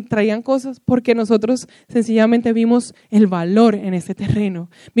venían y traían cosas porque nosotros sencillamente vimos el valor en ese terreno.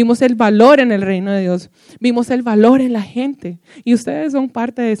 Vimos el valor en el reino de Dios. Vimos el valor en la gente. Y ustedes son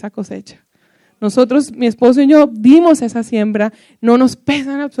parte de esa cosecha. Nosotros, mi esposo y yo, dimos esa siembra, no nos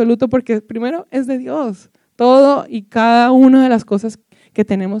pesa en absoluto porque primero es de Dios. Todo y cada una de las cosas que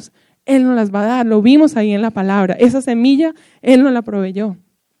tenemos, Él nos las va a dar. Lo vimos ahí en la palabra. Esa semilla, Él nos la proveyó.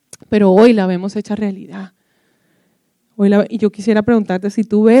 Pero hoy la vemos hecha realidad. Y yo quisiera preguntarte si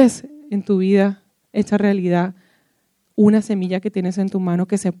tú ves en tu vida hecha realidad una semilla que tienes en tu mano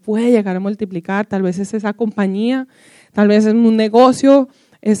que se puede llegar a multiplicar. Tal vez es esa compañía, tal vez es un negocio,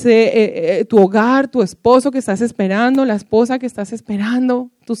 tu hogar, tu esposo que estás esperando, la esposa que estás esperando,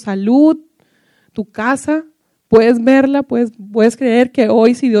 tu salud, tu casa, puedes verla, puedes creer que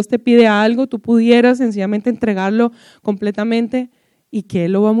hoy si Dios te pide algo, tú pudieras sencillamente entregarlo completamente y que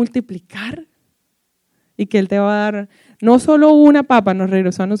Él lo va a multiplicar y que Él te va a dar no solo una papa. Nos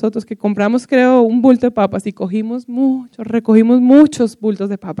regresó a nosotros que compramos, creo, un bulto de papas y recogimos muchos bultos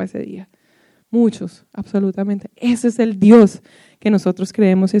de papa ese día. Muchos, absolutamente. Ese es el Dios que nosotros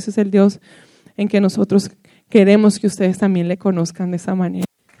creemos, ese es el Dios en que nosotros queremos que ustedes también le conozcan de esa manera.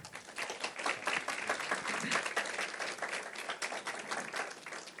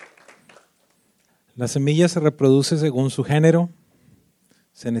 La semilla se reproduce según su género.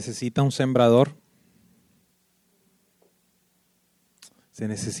 Se necesita un sembrador. Se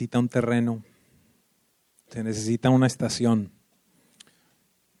necesita un terreno. Se necesita una estación.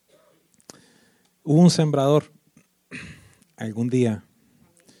 Hubo un sembrador algún día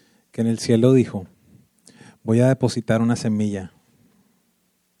que en el cielo dijo: voy a depositar una semilla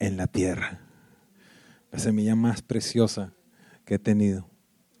en la tierra. La semilla más preciosa que he tenido.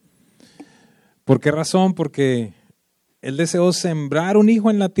 ¿Por qué razón? Porque Él deseó sembrar un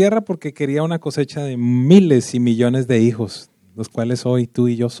hijo en la tierra porque quería una cosecha de miles y millones de hijos, los cuales hoy tú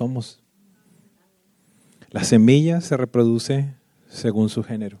y yo somos. La semilla se reproduce según su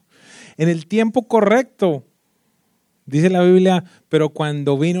género. En el tiempo correcto, dice la Biblia, pero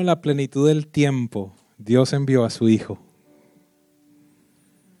cuando vino la plenitud del tiempo, Dios envió a su hijo,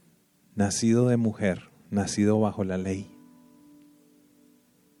 nacido de mujer, nacido bajo la ley.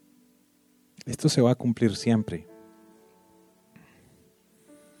 Esto se va a cumplir siempre.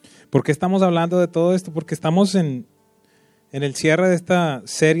 ¿Por qué estamos hablando de todo esto? Porque estamos en el cierre de esta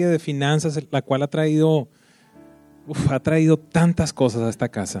serie de finanzas, la cual ha traído tantas cosas a esta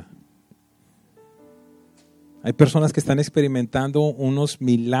casa. Hay personas que están experimentando unos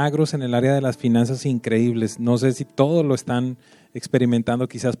milagros en el área de las finanzas increíbles. No sé si todos lo están experimentando.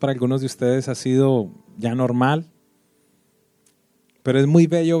 Quizás para algunos de ustedes ha sido ya normal. Pero es muy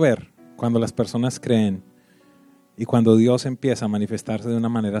bello ver cuando las personas creen y cuando Dios empieza a manifestarse de una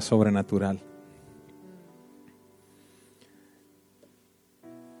manera sobrenatural.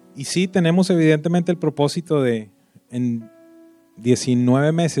 Y sí, tenemos evidentemente el propósito de en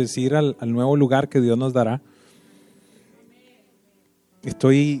 19 meses ir al nuevo lugar que Dios nos dará.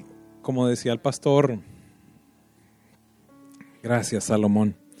 Estoy, como decía el pastor, gracias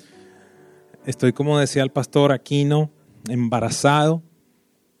Salomón, estoy como decía el pastor Aquino, embarazado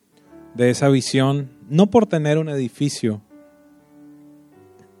de esa visión, no por tener un edificio.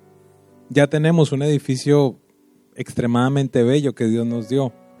 Ya tenemos un edificio extremadamente bello que Dios nos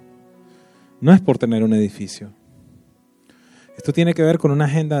dio. No es por tener un edificio. Esto tiene que ver con una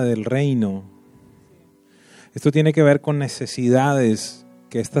agenda del reino. Esto tiene que ver con necesidades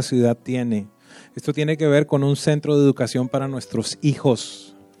que esta ciudad tiene. Esto tiene que ver con un centro de educación para nuestros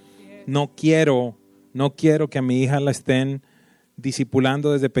hijos. No quiero que a mi hija la estén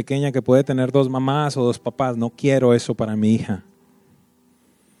discipulando desde pequeña, que puede tener 2 mamás o 2 papás. No quiero eso para mi hija.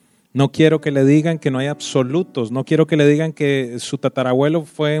 No quiero que le digan que no hay absolutos. No quiero que le digan que su tatarabuelo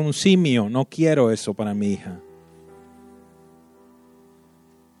fue un simio. No quiero eso para mi hija.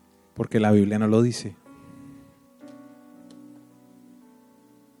 Porque la Biblia no lo dice.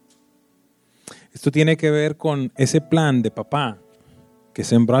 Esto tiene que ver con ese plan de papá que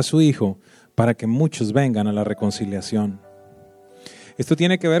sembró a su hijo para que muchos vengan a la reconciliación. Esto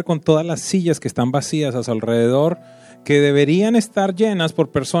tiene que ver con todas las sillas que están vacías a su alrededor, que deberían estar llenas por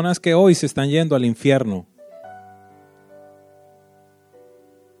personas que hoy se están yendo al infierno.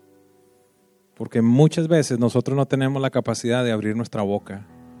 Porque muchas veces nosotros no tenemos la capacidad de abrir nuestra boca.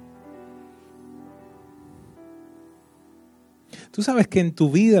 ¿Tú sabes que en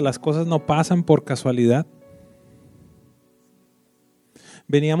tu vida las cosas no pasan por casualidad?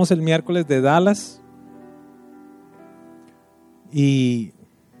 Veníamos el miércoles de Dallas y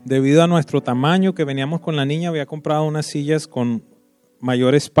debido a nuestro tamaño que veníamos con la niña, había comprado unas sillas con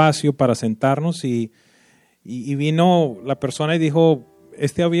mayor espacio para sentarnos y vino la persona y dijo: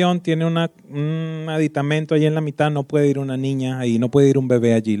 este avión tiene un aditamento allí en la mitad, no puede ir una niña ahí, no puede ir un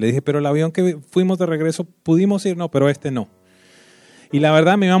bebé allí. Le dije: pero el avión que fuimos de regreso pudimos ir, no, pero este no. Y la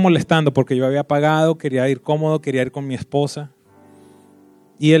verdad me iba molestando porque yo había pagado, quería ir cómodo, quería ir con mi esposa.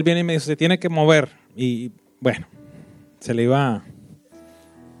 Y él viene y me dice: se tiene que mover. Y bueno, se le iba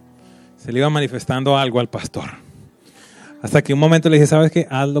manifestando algo al pastor. Hasta que un momento le dije: ¿sabes qué?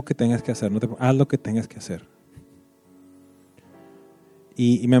 Haz lo que tengas que hacer, haz lo que tengas que hacer.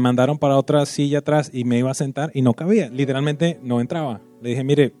 Y me mandaron para otra silla atrás y me iba a sentar y no cabía, literalmente no entraba. Le dije: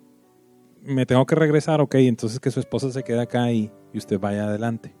 mire, me tengo que regresar, ok, entonces que su esposa se quede acá y usted vaya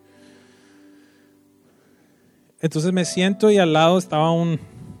adelante. Entonces me siento y al lado estaba un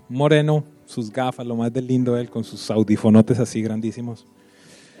moreno sus gafas, lo más de lindo él, con sus audifonotes así grandísimos.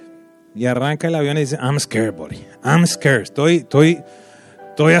 Y arranca el avión y dice, I'm scared, buddy. I'm scared.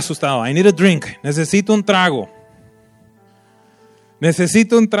 Estoy asustado. I need a drink. Necesito un trago.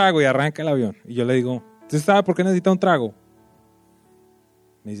 Necesito un trago. Y arranca el avión. Y yo le digo, ¿usted sabe por qué necesita un trago?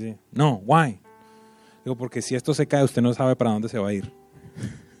 Me dice, no, why? Digo, porque si esto se cae, usted no sabe para dónde se va a ir.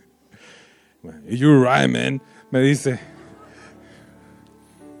 You're right, man. Me dice,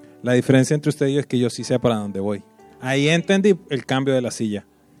 la diferencia entre usted y yo es que yo sí sé para dónde voy. Ahí entendí el cambio de la silla.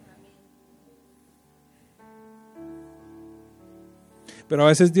 Pero a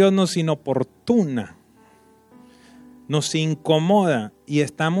veces Dios nos inoportuna, nos incomoda y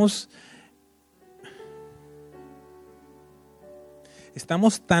estamos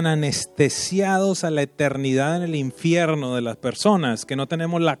tan anestesiados a la eternidad en el infierno de las personas que no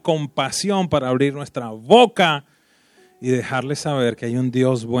tenemos la compasión para abrir nuestra boca y dejarles saber que hay un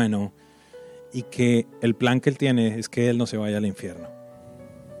Dios bueno y que el plan que Él tiene es que Él no se vaya al infierno.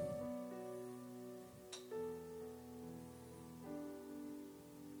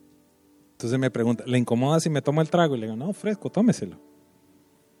 Entonces me pregunta, ¿le incomoda si me tomo el trago? Y le digo, no, fresco, tómeselo.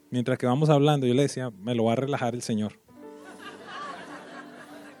 Mientras que vamos hablando, yo le decía, me lo va a relajar el Señor.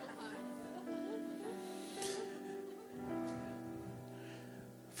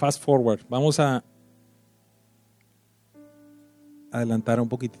 Fast forward, vamos a adelantar un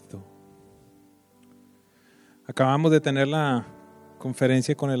poquitito. Acabamos de tener la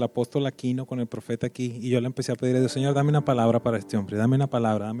conferencia con el apóstol Aquino, con el profeta aquí, y yo le empecé a pedir a Dios, Señor, dame una palabra para este hombre, dame una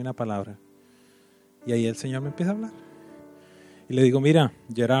palabra, dame una palabra. Y ahí el Señor me empieza a hablar. Y le digo, mira,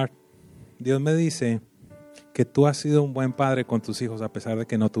 Gerard, Dios me dice que tú has sido un buen padre con tus hijos a pesar de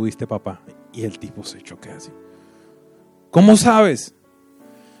que no tuviste papá. Y el tipo se choquea así. ¿Cómo sabes?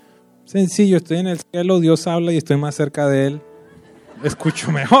 Sencillo, estoy en el cielo, Dios habla y estoy más cerca de Él.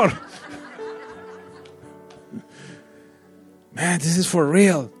 Escucho mejor. Man, this is for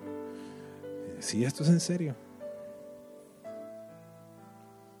real. Sí, esto es en serio.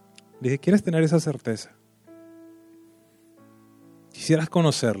 Le dije, ¿quieres tener esa certeza? Quisieras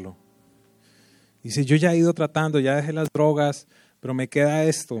conocerlo. Dice, yo ya he ido tratando, ya dejé las drogas, pero me queda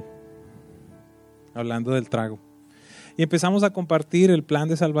esto. Hablando del trago. Y empezamos a compartir el plan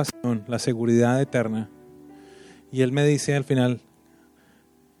de salvación, la seguridad eterna. Y él me dice al final,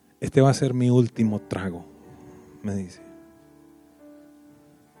 este va a ser mi último trago, me dice.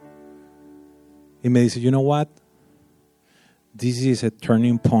 Y me dice, you know what? This is a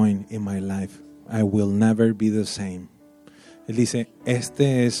turning point in my life. I will never be the same. Él dice,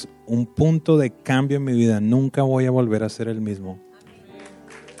 este es un punto de cambio en mi vida. Nunca voy a volver a ser el mismo.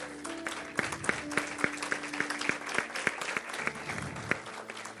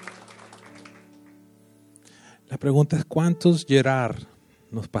 La pregunta es, ¿cuántos Gerard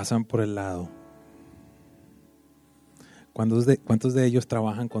nos pasan por el lado? ¿Cuántos de ellos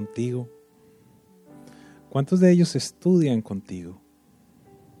trabajan contigo? ¿Cuántos de ellos estudian contigo?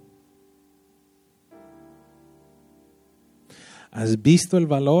 ¿Has visto el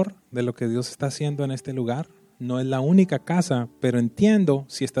valor de lo que Dios está haciendo en este lugar? No es la única casa, pero entiendo,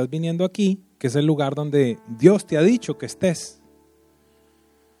 si estás viniendo aquí, que es el lugar donde Dios te ha dicho que estés.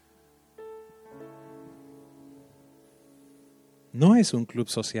 No es un club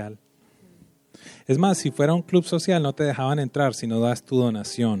social. Es más, si fuera un club social no te dejaban entrar si no das tu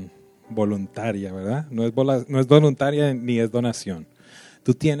donación voluntaria, ¿verdad? No es voluntaria ni es donación.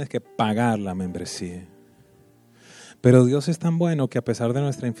 Tú tienes que pagar la membresía. Pero Dios es tan bueno que a pesar de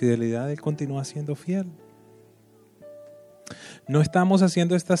nuestra infidelidad, Él continúa siendo fiel. No estamos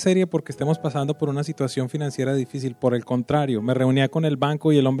haciendo esta serie porque estemos pasando por una situación financiera difícil. Por el contrario, me reunía con el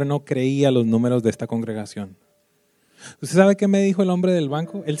banco y el hombre no creía los números de esta congregación. ¿Usted sabe qué me dijo el hombre del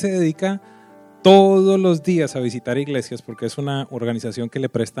banco? Él se dedica todos los días a visitar iglesias porque es una organización que le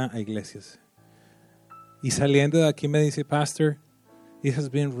presta a iglesias. Y saliendo de aquí me dice, Pastor, it has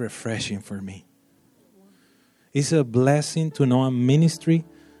been refreshing for me. It's a blessing to know a ministry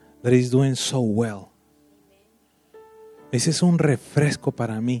that is doing so well. Ese es un refresco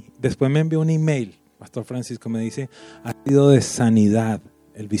para mí. Después me envió un email, Pastor Francisco, me dice, ha sido de sanidad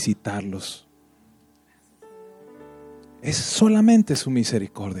el visitarlos. Es solamente su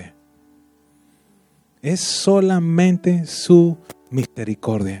misericordia. Es solamente su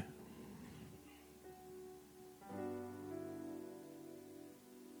misericordia.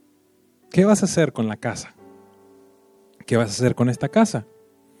 ¿Qué vas a hacer con la casa? ¿Qué vas a hacer con esta casa?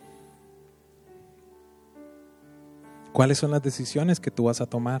 ¿Cuáles son las decisiones que tú vas a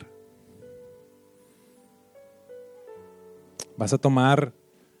tomar? ¿Vas a tomar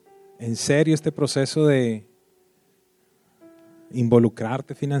en serio este proceso de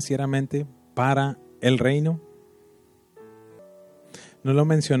involucrarte financieramente para el reino. No lo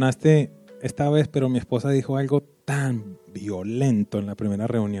mencionaste esta vez, pero mi esposa dijo algo tan violento en la primera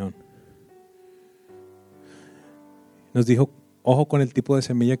reunión. Nos dijo, ojo con el tipo de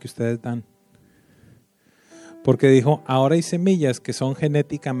semilla que ustedes dan. Porque dijo, ahora hay semillas que son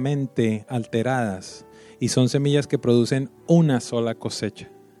genéticamente alteradas y son semillas que producen una sola cosecha.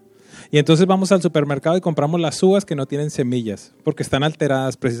 Y entonces vamos al supermercado y compramos las uvas que no tienen semillas, porque están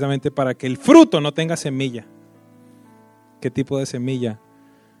alteradas precisamente para que el fruto no tenga semilla. ¿Qué tipo de semilla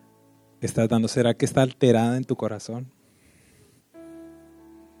estás dando? ¿Será que está alterada en tu corazón?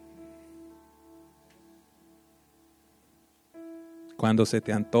 Cuando se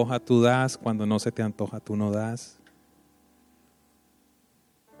te antoja, tú das. Cuando no se te antoja, tú no das.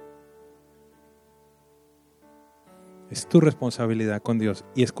 Es tu responsabilidad con Dios.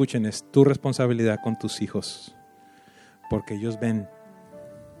 Y escuchen, es tu responsabilidad con tus hijos. Porque ellos ven.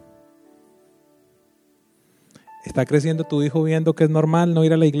 ¿Está creciendo tu hijo viendo que es normal no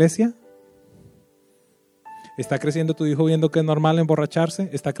ir a la iglesia? ¿Está creciendo tu hijo viendo que es normal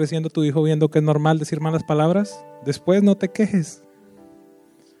emborracharse? ¿Está creciendo tu hijo viendo que es normal decir malas palabras? Después no te quejes.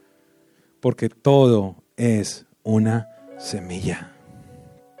 Porque todo es una semilla.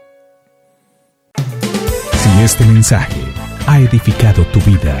 Si este mensaje ha edificado tu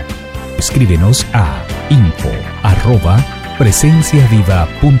vida, escríbenos a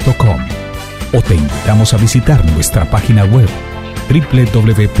info@presenciaviva.com o te invitamos a visitar nuestra página web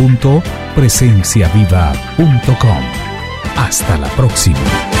www.presenciaviva.com. Hasta la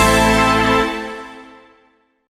próxima.